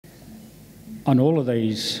On all of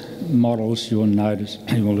these models, you will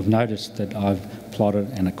have noticed that I've plotted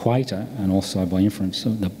an equator and also by inference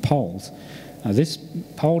the poles. This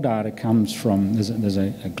pole data comes from, there's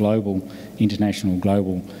a global, international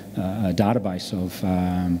global database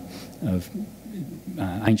of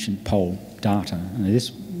ancient pole data.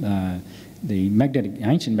 And the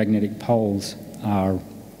ancient magnetic poles are,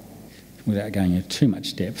 without going into too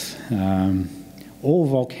much depth, all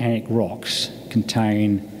volcanic rocks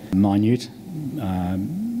contain minute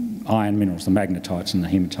iron minerals, the magnetites and the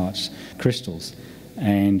hematites crystals.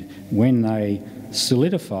 And when they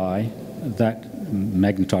solidify, that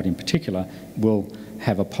magnetite in particular will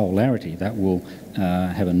have a polarity that will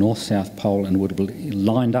have a north-south pole and would be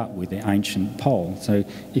lined up with the ancient pole. So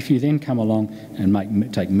if you then come along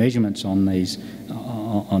and take measurements on these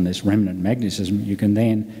on this remnant magnetism, you can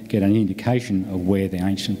then get an indication of where the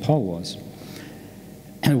ancient pole was.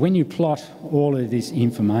 And when you plot all of this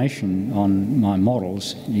information on my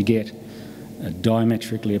models, you get a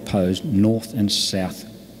diametrically opposed north and south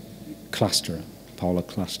cluster, polar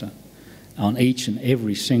cluster, on each and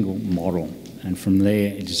every single model. And from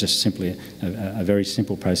there, it is just simply a very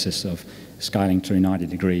simple process of scaling through 90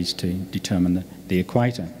 degrees to determine the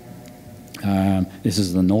equator. This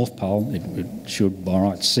is the North Pole. It should, by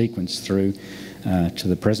right sequence through to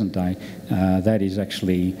the present day. That is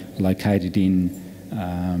actually located in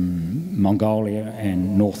Mongolia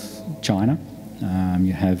and North China.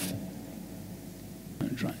 You have,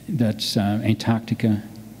 that's Antarctica,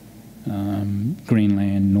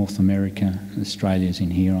 Greenland, North America, Australia's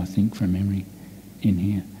in here, I think, from memory, in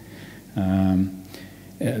here.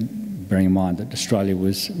 Bearing in mind that Australia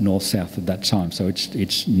was north-south at that time, so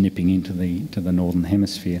it's nipping into the northern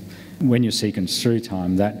hemisphere. When you sequence through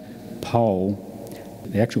time, that pole,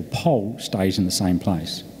 the actual pole stays in the same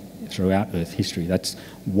place throughout Earth history. That's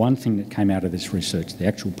one thing that came out of this research. The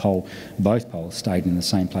actual pole, both poles stayed in the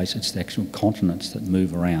same place. It's the actual continents that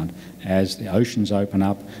move around. As the oceans open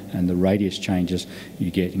up and the radius changes, you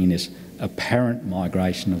get in this apparent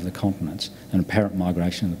migration of the continents, an apparent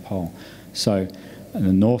migration of the pole. So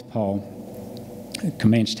the North Pole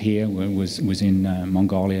commenced here, was in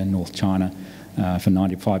Mongolia, North China, for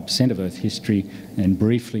 95% of Earth history, and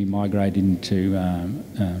briefly migrated into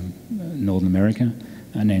Northern America,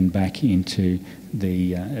 and then back into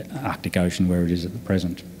the Arctic Ocean where it is at the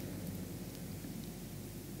present.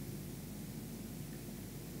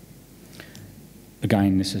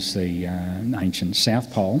 Again, this is the ancient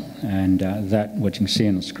South Pole, and that, what you can see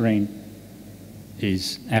on the screen,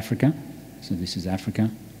 is Africa. So this is Africa,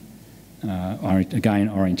 again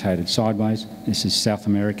orientated sideways. This is South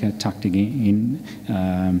America, tucked in.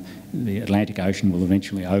 The Atlantic Ocean will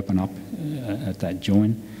eventually open up at that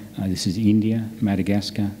join. This is India,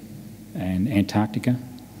 Madagascar, and Antarctica,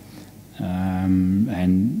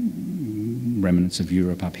 and remnants of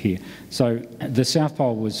Europe up here. So the South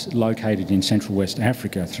Pole was located in Central West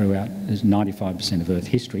Africa throughout 95% of Earth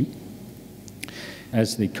history.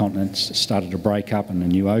 As the continents started to break up and the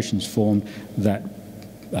new oceans formed, that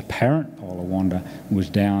apparent polar wander was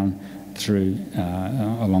down through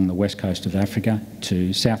along the west coast of Africa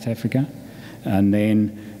to South Africa, and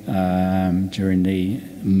then during the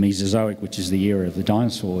Mesozoic, which is the era of the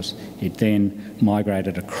dinosaurs, it then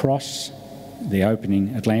migrated across the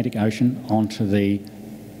opening Atlantic Ocean onto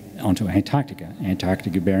Antarctica.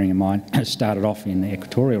 Antarctica, bearing in mind, started off in the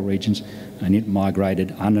equatorial regions, and it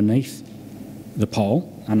migrated underneath the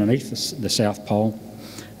pole, underneath the South Pole,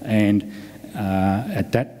 and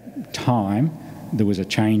at that time there was a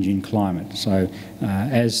change in climate. So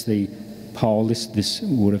as the pole, this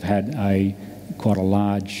would have had quite a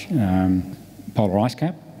large polar ice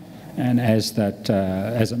cap, and as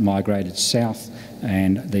it migrated south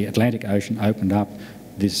and the Atlantic Ocean opened up,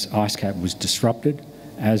 this ice cap was disrupted.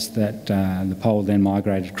 As the pole then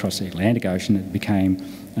migrated across the Atlantic Ocean, it became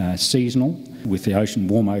seasonal. With the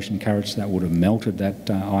warm ocean currents, that would have melted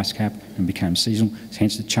that ice cap and became seasonal,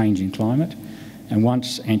 hence the change in climate. And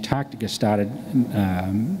once Antarctica started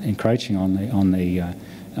encroaching on the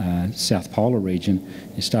South Polar region,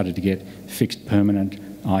 you started to get fixed permanent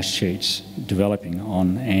ice sheets developing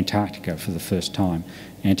on Antarctica for the first time.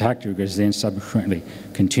 Antarctica has then subsequently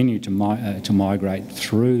continued to migrate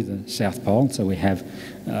through the South Pole, so we have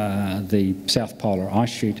the South Polar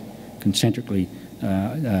ice sheet concentrically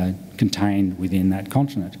contained within that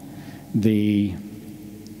continent. The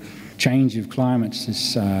change of climates,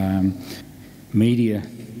 this media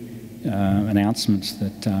announcements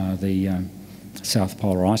that the South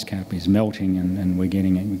Polar ice cap is melting and we're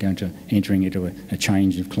entering into a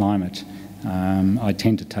change of climate. I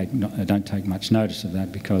don't take much notice of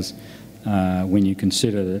that, because when you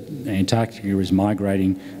consider that Antarctica is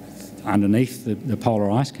migrating underneath the polar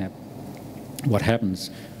ice cap, what happens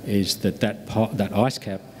is that ice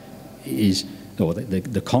cap is, or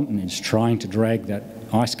the continent is trying to drag that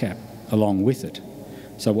ice cap along with it.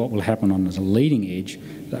 So what will happen on the leading edge,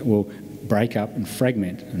 that will break up and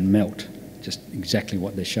fragment and melt, just exactly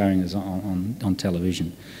what they're showing us on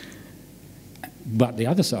television. But the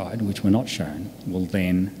other side, which we're not shown, will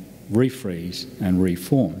then refreeze and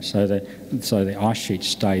reform. So the ice sheet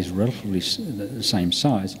stays relatively the same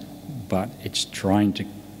size, but it's trying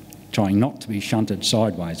not to be shunted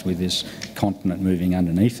sideways with this continent moving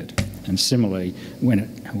underneath it. And similarly,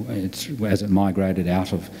 as it migrated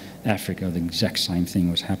out of Africa, the exact same thing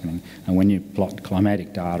was happening. And when you plot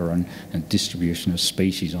climatic data and distribution of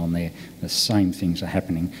species on there, the same things are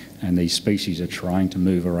happening. And these species are trying to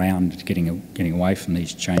move around, getting away from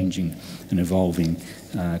these changing and evolving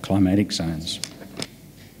climatic zones.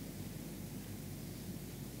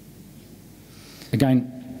 Again,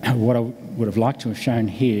 what I would have liked to have shown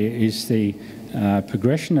here is the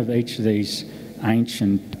progression of each of these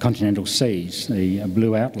ancient continental seas. The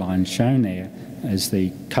blue outline shown there as the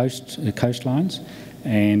coastlines,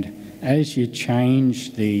 and as you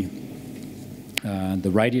change the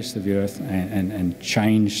radius of the Earth and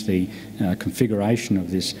change the configuration of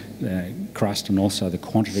this crust and also the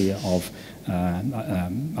quantity of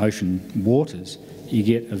ocean waters, you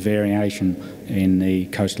get a variation in the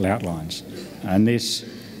coastal outlines. And this,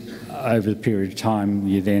 over the period of time,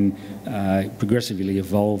 you then progressively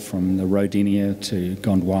evolve from the Rodinia to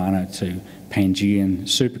Gondwana to Pangaean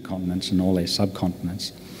supercontinents and all their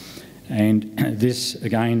subcontinents. And this,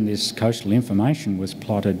 again, this coastal information was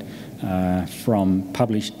plotted from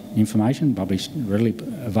published information, published readily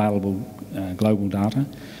available global data.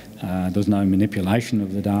 There was no manipulation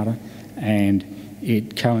of the data, and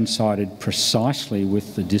it coincided precisely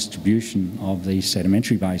with the distribution of these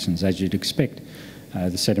sedimentary basins, as you'd expect.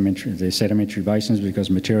 The sedimentary basins, because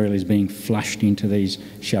material is being flushed into these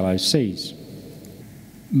shallow seas.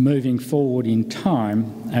 Moving forward in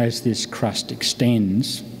time, as this crust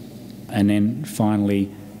extends and then finally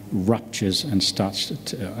ruptures and starts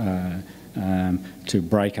to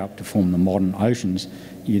break up to form the modern oceans,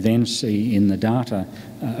 you then see in the data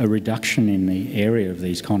a reduction in the area of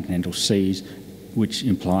these continental seas, which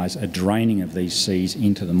implies a draining of these seas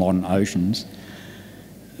into the modern oceans.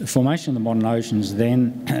 The formation of the modern oceans,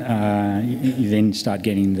 then you then start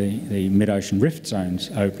getting the mid-ocean rift zones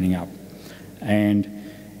opening up, and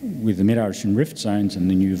with the mid-ocean rift zones and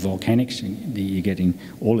the new volcanics, you're getting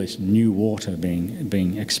all this new water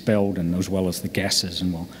being expelled, and as well as the gases,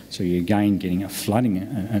 and so you're again getting a flooding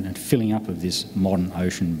and filling up of this modern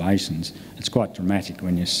ocean basins. It's quite dramatic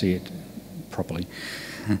when you see it properly.